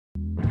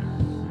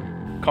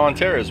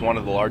Conterra is one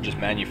of the largest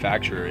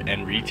manufacturer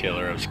and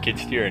retailer of skid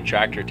steer and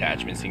tractor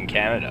attachments in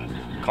Canada.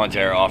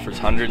 Conterra offers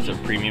hundreds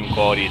of premium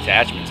quality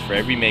attachments for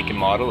every make and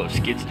model of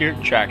skid steer,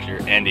 tractor,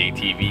 and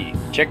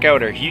ATV. Check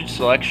out our huge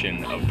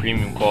selection of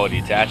premium quality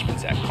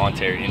attachments at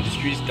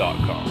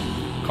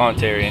ConterraIndustries.com.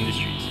 Conterra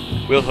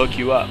Industries, we'll hook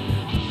you up.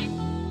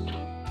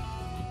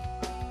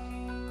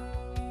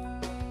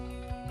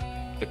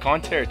 The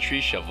Conterra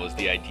tree shovel is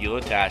the ideal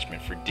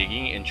attachment for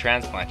digging and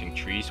transplanting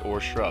trees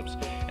or shrubs,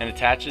 and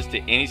attaches to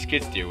any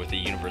skid steer with a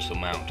universal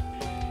mount.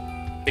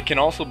 It can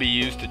also be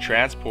used to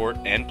transport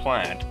and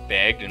plant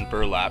bagged and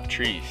burlapped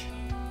trees.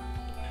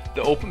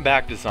 The open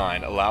back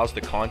design allows the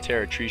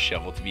Conterra tree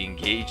shovel to be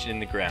engaged in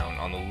the ground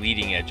on the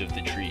leading edge of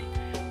the tree,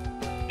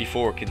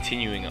 before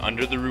continuing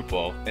under the root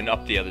ball and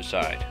up the other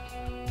side.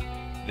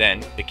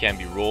 Then it can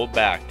be rolled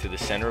back to the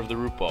center of the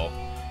root ball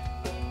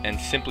and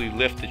simply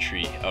lift the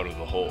tree out of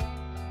the hole.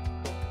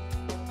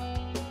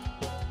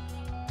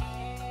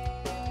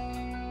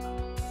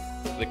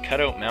 The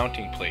cutout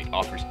mounting plate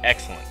offers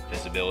excellent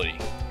visibility.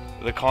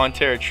 The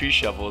Conterra tree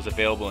shovel is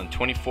available in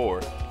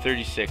 24,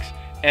 36,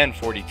 and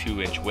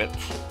 42-inch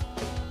widths.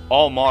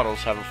 All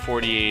models have a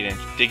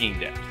 48-inch digging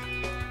depth.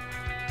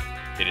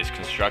 It is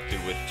constructed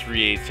with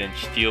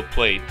 3/8-inch steel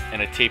plate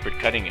and a tapered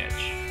cutting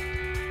edge.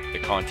 The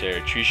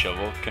Conterra tree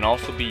shovel can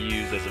also be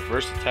used as a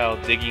versatile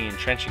digging and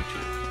trenching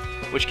tool,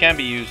 which can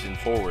be used in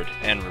forward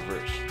and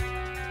reverse.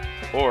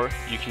 Or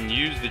you can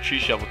use the tree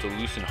shovel to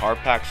loosen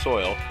hard-packed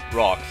soil,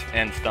 rocks,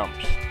 and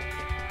stumps.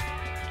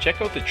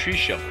 Check out the tree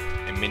shovel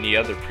and many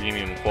other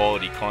premium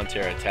quality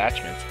Conterra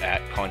attachments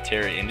at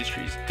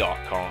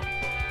ConterraIndustries.com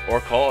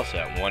or call us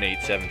at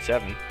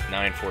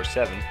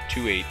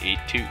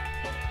 1-877-947-2882.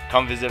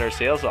 Come visit our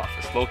sales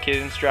office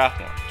located in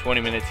Strathmore, 20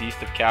 minutes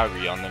east of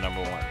Calgary on the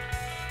number 1.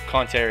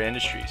 Conterra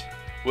Industries,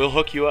 we'll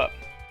hook you up.